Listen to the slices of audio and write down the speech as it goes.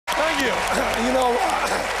Thank you. You know,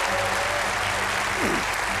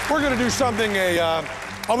 we're going to do something a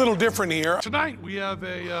little different here. Tonight, we have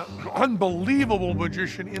a unbelievable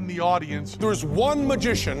magician in the audience. There's one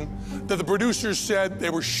magician that the producers said they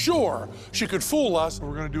were sure she could fool us.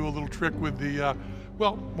 We're going to do a little trick with the,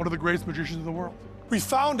 well, one of the greatest magicians in the world. We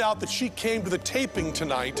found out that she came to the taping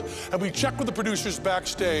tonight, and we checked with the producers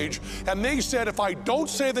backstage, and they said if I don't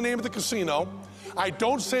say the name of the casino, I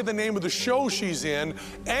don't say the name of the show she's in,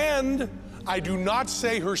 and I do not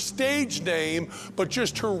say her stage name, but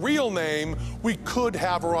just her real name, we could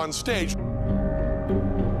have her on stage.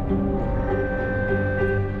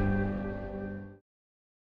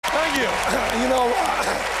 Thank you. You know,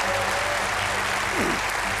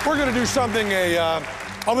 we're going to do something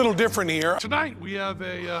a little different here. Tonight, we have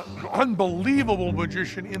a unbelievable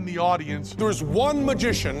magician in the audience. There's one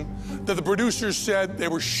magician that the producers said they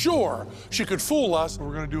were sure she could fool us.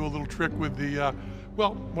 We're going to do a little trick with the,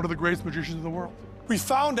 well, one of the greatest magicians in the world. We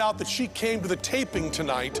found out that she came to the taping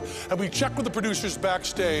tonight, and we checked with the producers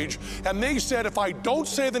backstage, and they said if I don't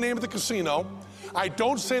say the name of the casino, I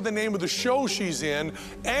don't say the name of the show she's in,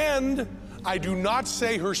 and I do not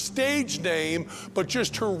say her stage name, but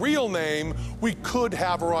just her real name, we could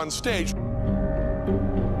have her on stage.